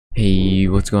Hey,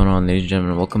 what's going on, ladies and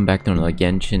gentlemen? Welcome back to another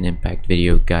Genshin Impact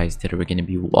video, guys. Today we're going to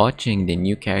be watching the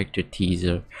new character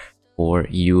teaser for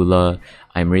Eula.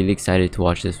 I'm really excited to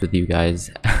watch this with you guys.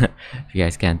 If you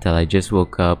guys can't tell, I just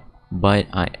woke up, but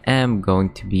I am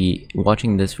going to be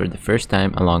watching this for the first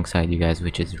time alongside you guys,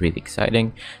 which is really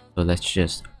exciting. So let's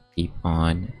just keep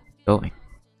on going.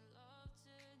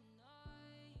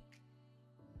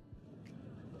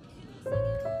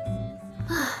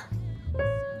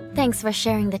 Thanks for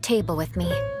sharing the table with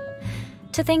me.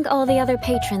 To think all the other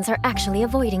patrons are actually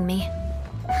avoiding me.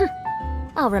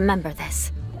 I'll remember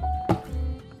this.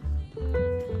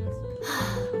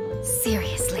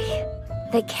 Seriously,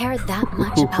 they care that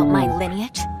much about my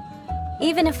lineage?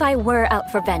 Even if I were out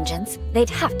for vengeance, they'd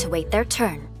have to wait their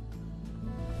turn.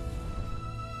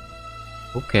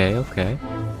 Okay.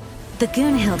 The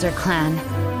Gunhilder clan,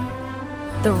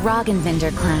 the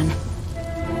Roggenvinder clan,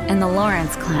 and the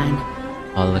Lawrence clan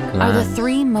All the are the clans.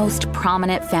 three most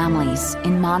prominent families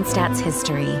in Mondstadt's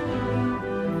history.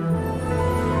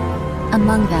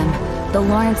 Among them, the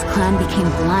Lawrence clan became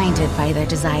blinded by their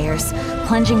desires,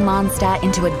 plunging Mondstadt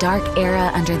into a dark era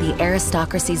under the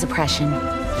aristocracy's oppression.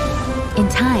 In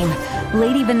time,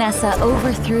 Lady Vanessa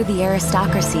overthrew the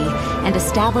aristocracy and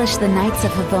established the Knights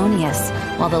of Favonius,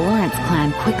 while the Lawrence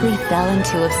clan quickly fell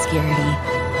into obscurity.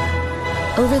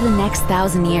 Over the next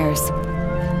 1,000 years,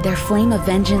 their flame of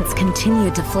vengeance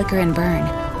continued to flicker and burn,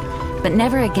 but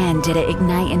never again did it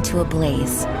ignite into a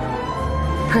blaze.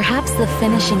 Perhaps the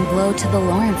finishing blow to the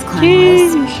Lawrence clan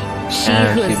was she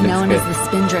who is known as the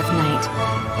Spindrift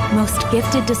Knight, most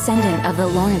gifted descendant of the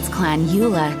Lawrence clan,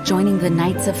 Eula, joining the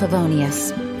Knights of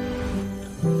Favonius.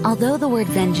 Although the word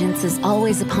vengeance is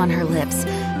always upon her lips,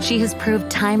 she has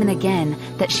proved time and again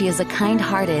that she is a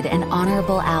kind-hearted and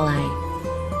honorable ally.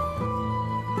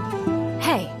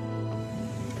 Hey,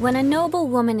 when a noble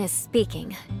woman is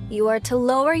speaking, you are to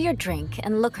lower your drink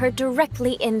and look her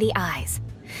directly in the eyes.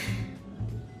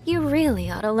 You really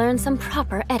ought to learn some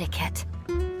proper etiquette.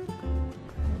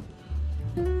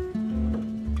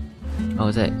 Oh,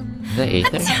 is that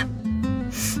Aether?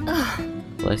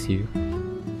 Bless you.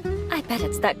 I bet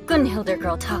it's that Gunhilder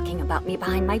girl talking about me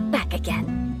behind my back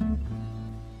again.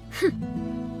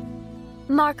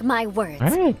 Mark my words,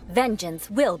 Alright. vengeance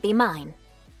will be mine.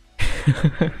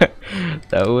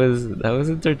 that was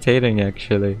entertaining,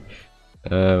 actually.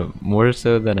 More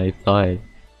so than I thought.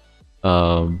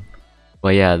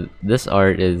 But yeah, this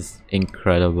art is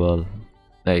incredible.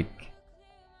 Like,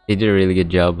 they did a really good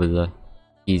job with the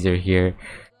teaser here.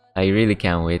 I really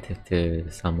can't wait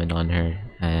to summon on her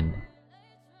and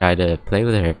try to play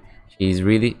with her.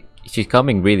 She's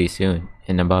coming really soon,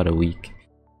 in about a week.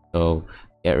 So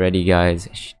get ready,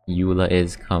 guys. Eula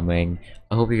is coming.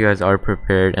 I hope you guys are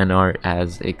prepared and are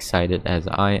as excited as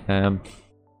I am,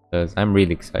 because I'm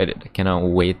really excited. I cannot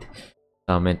wait to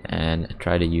summon and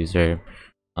try to use her.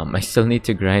 I still need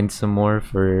to grind some more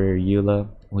for Eula,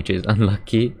 which is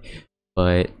unlucky,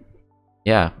 but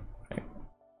yeah.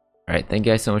 Alright, thank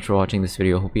you guys so much for watching this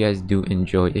video. Hope you guys do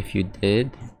enjoy. If you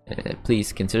did,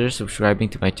 please consider subscribing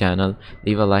to my channel,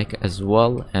 leave a like as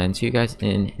well, and see you guys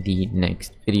in the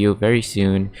next video very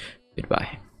soon.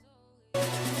 Goodbye.